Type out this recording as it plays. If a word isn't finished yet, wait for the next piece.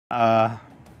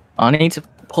I need to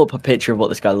pull up a picture of what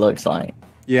this guy looks like.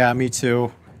 Yeah, me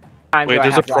too. Wait,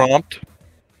 there's a prompt?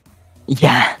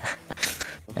 Yeah.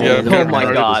 Yeah, Oh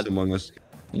my god. Among Us.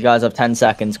 You guys have 10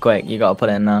 seconds, quick. You gotta put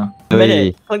it in now.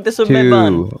 3, Click the submit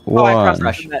button. 2, Oh, I 1.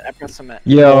 pressed submit. I pressed submit.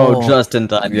 Yo, Oh. just in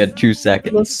time. You had 2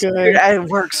 seconds. Dude, I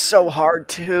worked so hard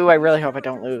too. I really hope I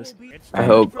don't lose. I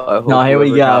hope. No, here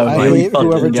we go. I Here we hate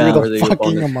whoever fucking drew go. the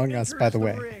fucking Among Us, by the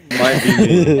way. Might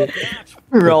be me.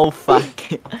 Roll fuck.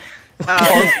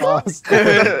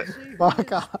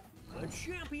 Fuck off.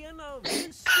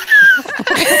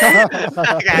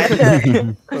 Okay.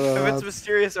 If it's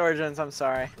Mysterious Origins, I'm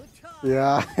sorry.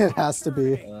 Yeah, it has to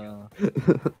be.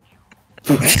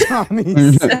 Johnny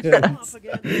Sins.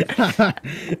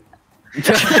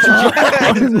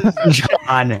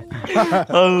 John.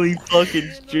 Holy fucking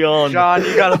John. John,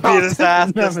 you gotta beat his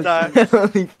ass this time.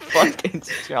 Holy fucking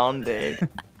John, dude.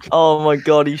 Oh my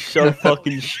god, he's so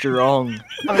fucking strong.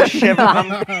 I'm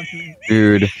shivering.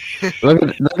 Dude, look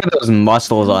at those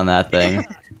muscles on that thing.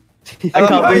 I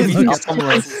can't believe he's Look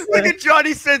armless. at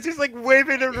Johnny Sins, he's like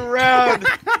waving it around.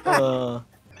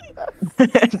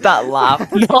 That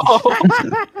laugh. No.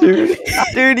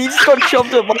 Dude, he just got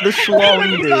chopped up by the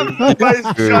schlong, dude. By his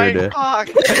Dude. giant cock.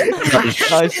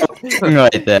 Nice.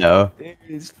 Right there.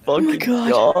 He's fucking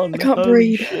God, gone. I can't Holy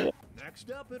breathe. shit. Next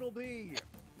up, it'll be.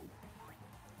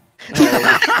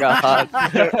 Oh god.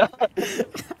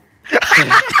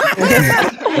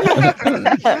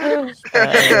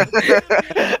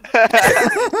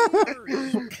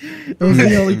 That was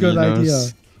the only good idea.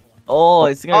 Oh,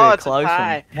 it's Oh, gonna be it's a close.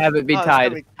 tie. Have it be Oh, it's gonna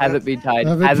tied. be Have close. it be tied.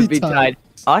 Have it Have be it be tied. tied.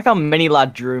 I like how Mini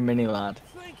Lad drew Mini Lad.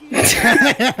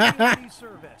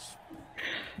 Service.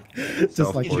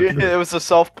 Just like It was a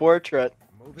self-portrait.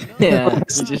 Yeah.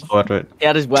 He just Portrait. he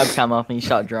had his webcam off and he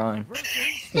started drawing.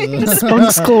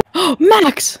 Spunk Skull.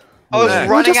 Max! I was Max.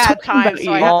 running Just out of talking time, about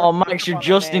so I you. had Oh, to Max, you're fucking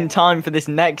just in name. time for this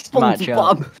next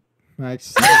matchup.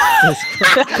 Max.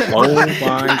 Oh my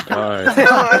god.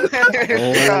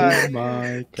 Oh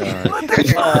my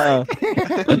god.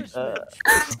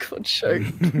 God, show.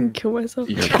 Kill myself.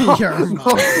 You're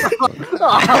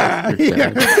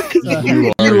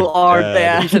You are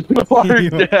bad.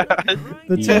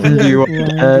 You are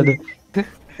dead.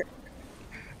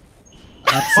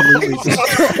 Absolutely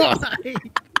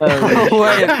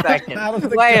Wait a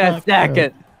second. Wait a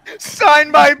second.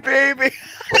 Sign my baby!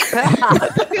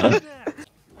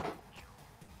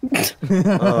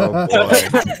 Oh boy.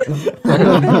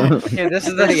 Yeah, this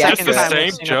is the It's second the time same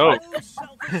we've seen joke.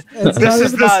 It's This not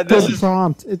is even not- a this good is-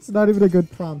 prompt. It's not even a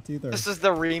good prompt either. This is the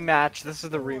rematch. This is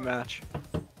the rematch.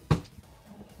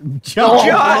 John!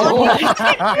 He's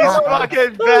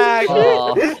fucking back!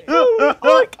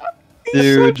 Oh.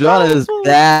 Dude, John is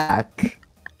back.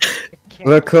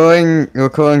 We're calling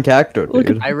Cacto, Look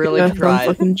dude. at I really yeah, tried.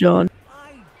 fucking John.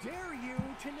 I dare you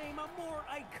to name a more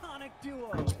iconic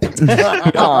duo.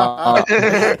 Aw.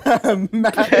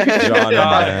 Max. John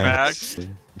God, and Max.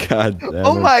 God damn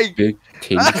Oh it. my Big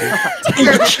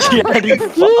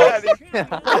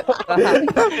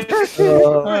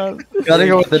Gotta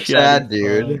go with the Chad,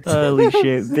 dude. Holy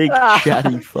shit, big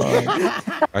chatty fuck.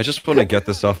 I just want to get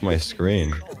this off my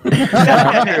screen.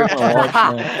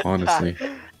 Honestly.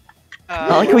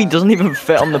 I like how he doesn't even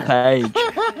fit on the page.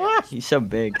 He's so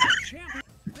big.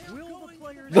 Will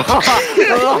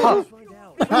the players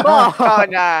Oh,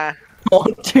 nah. Oh,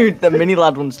 dude, the Mini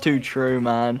Lad one's too true,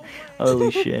 man. Holy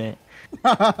shit.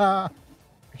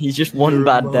 He's just one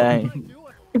bad day.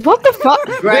 What the fuck?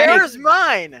 Where's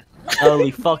mine?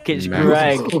 Holy fuck, it's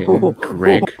Greg. Greg.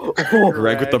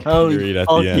 Greg with the Holy period at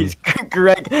fuck, the end. it's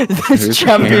Greg. This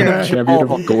champion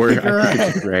of Gore.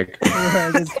 Greg.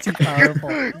 It's too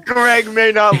powerful. Greg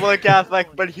may not look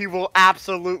athletic, but he will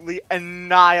absolutely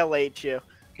annihilate you.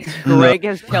 Greg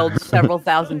has killed several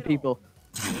thousand people.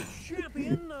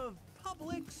 champion of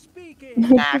public speaking.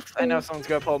 Max. I know someone's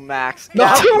gonna pull Max.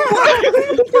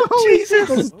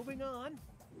 Jesus! Moving on.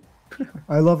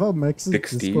 I love how Max's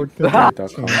 60. Discord can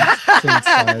change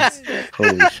sides.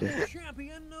 Holy shit.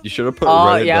 Champion of You should have put Oh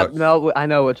Reddit. yeah, doc- no, I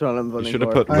know which one I'm You voting should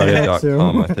have for. put I had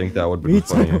Reddit.com. to. I think that would Me be too.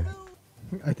 funnier.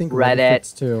 I think Reddit.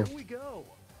 fits too. Here we go.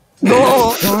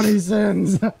 Oh, Johnny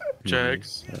Sins!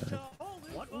 Jags.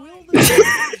 What will the players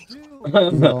do?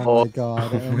 Oh my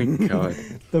god. Oh my and god.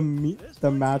 the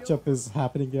matchup is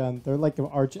happening again. They're like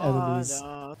arch enemies.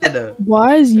 no.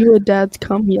 Why is you a dad's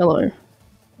cum yellow?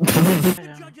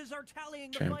 The judges are tallying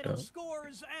the Champ final up.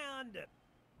 scores and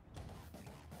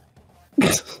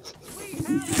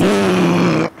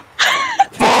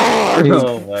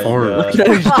oh my god.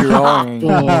 Those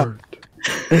drawings.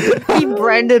 He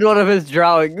branded one of his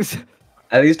drawings.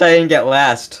 At least I didn't get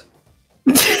last.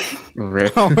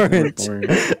 Rick. Orange.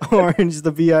 Orange,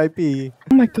 the VIP.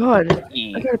 Oh my god.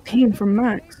 I got a ping from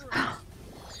Max.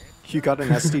 You got an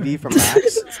STD from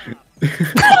Max?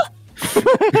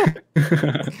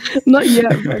 Not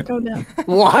yet, bro. Calm down.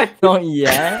 What? Not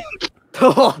yet.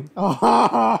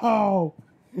 Oh!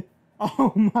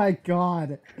 Oh my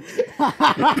god.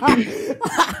 Our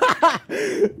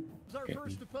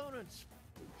first opponents.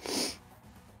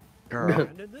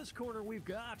 And in this corner, we've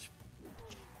got.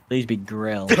 Please be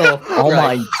Grill. Oh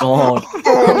my god.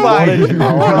 Oh my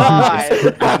god.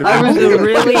 I was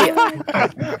really.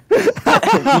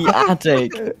 The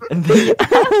attic. The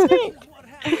attic.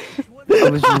 I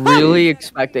was really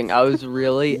expecting. I was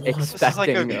really This is like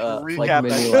a expecting recap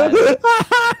mini episode. lad.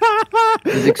 I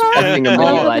was expecting a mini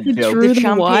Oh, lad you joke. drew The the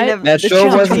champion what? of That the show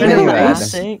wasn't champion of the Mini-Lad.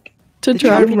 attic. To The try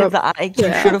and champion of rub. the attic. You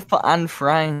Yeah. should have put Anne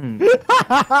Frank.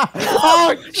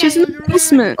 She's in the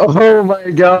basement. Oh my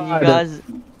You god.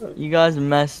 guys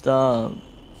messed up.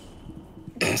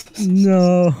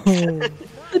 No.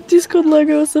 The Discord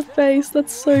logo is a face.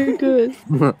 That's so good.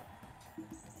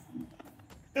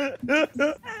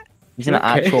 He's an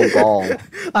actual ball.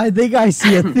 I think I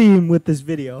see a theme with this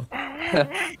video.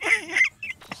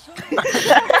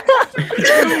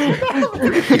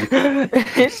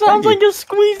 It sounds like you're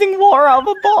squeezing water out of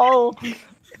a bottle.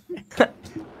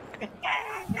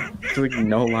 It's like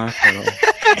no laugh at all.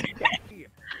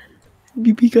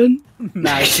 BB gun.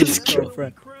 Max's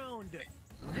girlfriend. Crowned.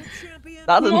 The champion.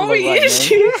 That doesn't look like me.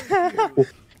 I'm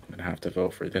gonna have to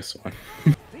vote for this one.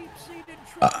 Deep-seated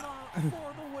trauma for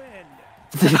the win.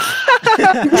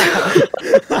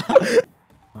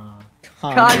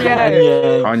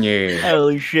 Kanye. Kanye.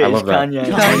 Holy shit, I it's love that. Kanye.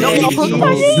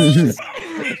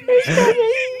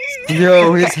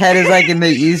 Yo, his head is like in the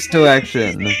east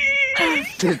direction.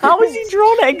 How is he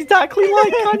drawn exactly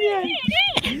like Kanye?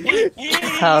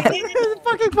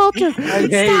 Fucking vulture.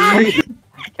 Kanye.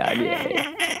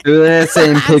 Do the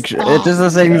same picture. It's just the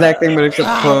same exact thing, but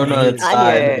except thrown on its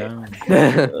side.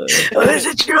 Is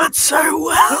it drawn so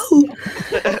well? Dude,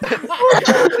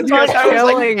 I was like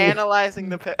killing. analyzing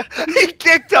the pic. He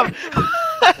kicked him.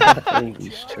 Holy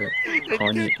shit.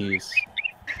 Kanye is.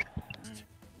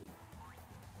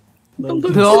 No.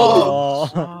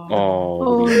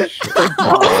 Oh, shit.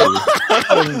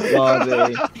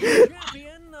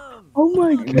 Champion of. Oh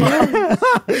my god.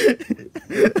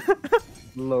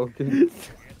 Logan.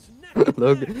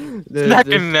 Logan. Neck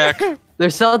and neck.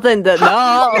 There's something that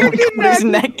no. There's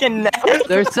neck and neck.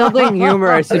 There's something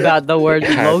humorous about the word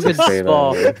Had to Logan say that.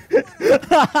 Small.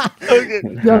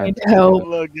 Logan. You need help.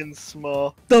 Logan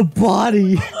Small. The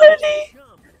body. I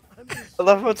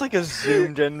love how it's like a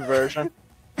zoomed in version.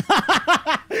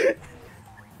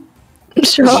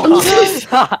 Shut.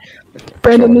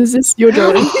 Brandon, is this your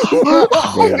drawing?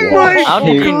 How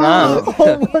did you know?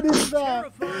 Oh, what is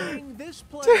that? Terrifying this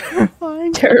player.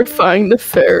 Terrifying. Terrifying the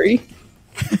fairy.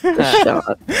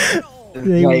 Shut.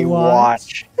 They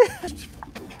watch.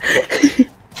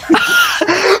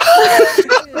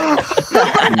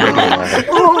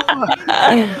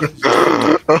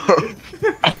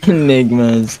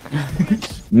 Enigmas.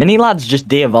 Mini Lad's just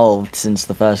de-evolved since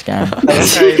the first game.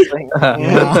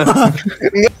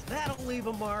 That'll leave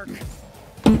a mark.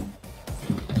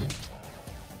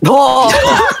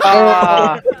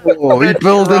 Ah, Oh, we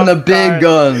build in the big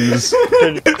guns.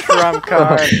 Trump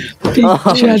card. Big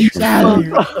chatty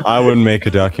I wouldn't make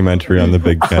a documentary on the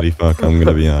big catty fuck, I'm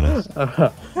gonna be honest.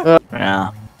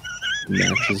 Yeah.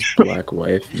 Max's black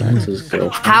wife, Max's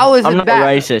girlfriend. How is I'm it not that?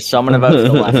 racist, so I'm gonna vote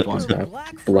for the left one.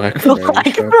 Black Black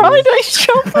Friday Friday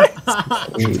shopping.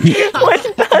 Wait,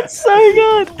 that's so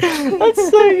good. That's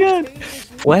so good.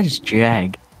 Where's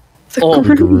Jag? Oh,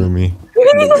 Groomy.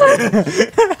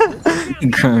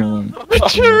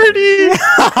 Maturity.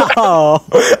 Oh.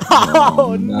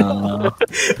 Oh no.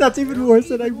 That's even worse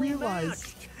than I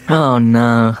realized. Oh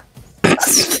no. They're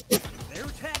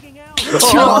tagging out.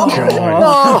 It's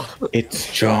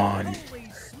John.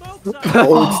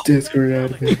 Oh, it's Discord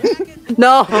admin.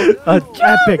 no. An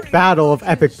epic battle of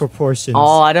epic proportions.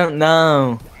 Oh, I don't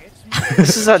know.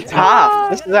 This is a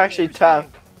tough. This is actually tough.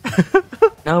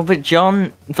 No, but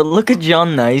look at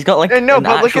John though. He's got like No, an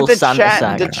but look actual at the Santa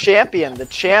sack. the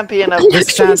champion of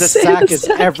This Santa sack is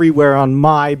everywhere on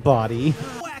my body.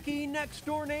 wacky next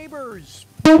door neighbors.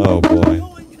 Oh boy.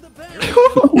 Going to the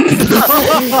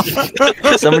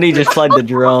bench. Somebody just played the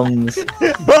drums.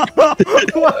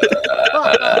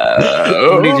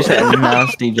 Somebody just had a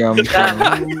nasty drum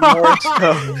sound.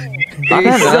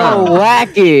 He's so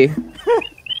wacky.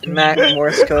 Mac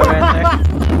Morse code right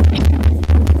there.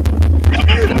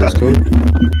 Let's go.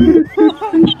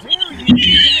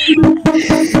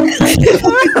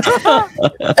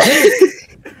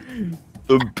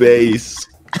 The base.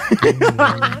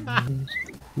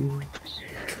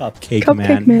 Cupcake, Cupcake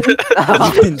man. man.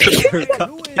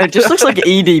 It just looks like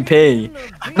EDP.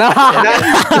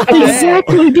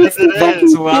 Exactly. That's the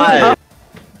That's fucking Why?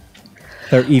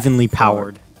 They're evenly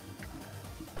powered.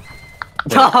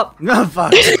 Stop. No,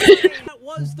 fuck. That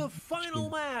was the final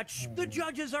match. The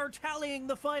judges are tallying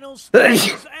the final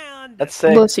scores and That's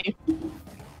sick. Bless you.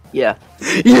 Yeah.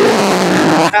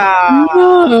 Ah.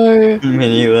 No.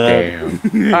 Mini lab.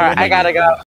 Alright, I gotta go.